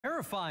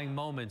Terrifying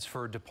moments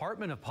for a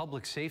Department of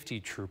Public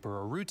Safety trooper.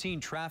 A routine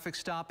traffic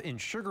stop in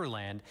Sugar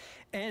Land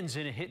ends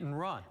in a hit and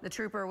run. The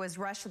trooper was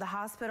rushed to the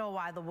hospital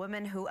while the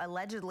woman who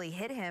allegedly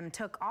hit him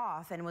took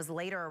off and was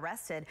later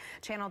arrested.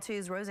 Channel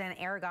 2's Roseanne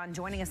Aragon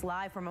joining us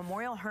live from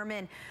Memorial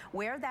Hermann,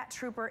 where that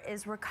trooper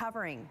is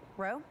recovering.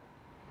 Ro?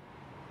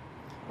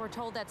 We're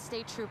told that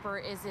state trooper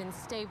is in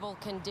stable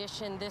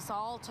condition. This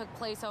all took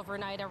place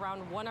overnight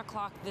around 1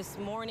 o'clock this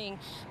morning.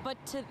 But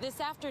this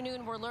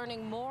afternoon, we're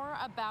learning more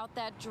about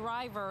that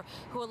driver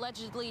who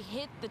allegedly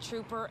hit the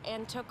trooper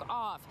and took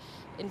off.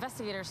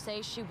 Investigators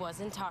say she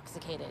was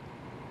intoxicated.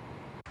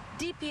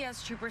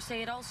 DPS troopers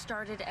say it all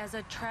started as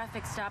a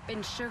traffic stop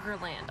in Sugar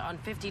Land on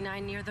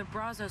 59 near the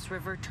Brazos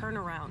River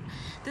turnaround.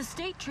 The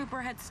state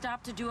trooper had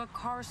stopped to do a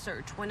car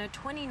search when a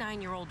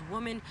 29-year-old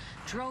woman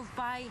drove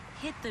by,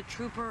 hit the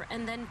trooper,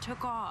 and then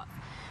took off.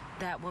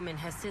 That woman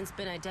has since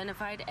been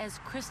identified as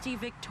Christy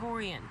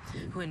Victorian,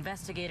 who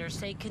investigators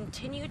say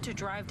continued to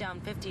drive down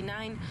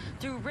 59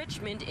 through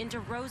Richmond into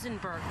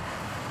Rosenberg.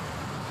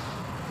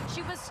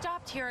 She was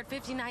stopped here at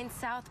 59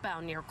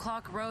 southbound near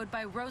Clock Road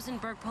by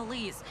Rosenberg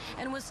police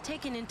and was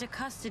taken into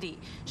custody.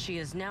 She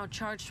is now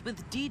charged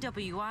with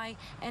DWI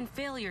and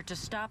failure to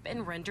stop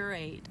and render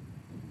aid.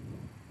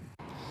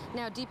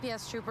 Now,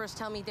 DPS troopers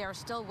tell me they are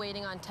still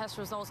waiting on test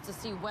results to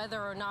see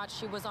whether or not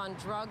she was on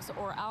drugs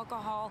or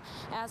alcohol.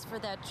 As for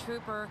that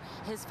trooper,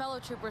 his fellow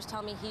troopers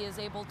tell me he is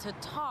able to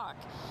talk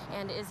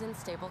and is in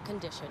stable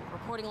condition.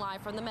 Reporting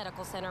live from the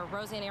medical center,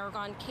 Roseanne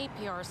Aragon,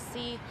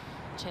 KPRC,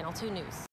 Channel 2 News.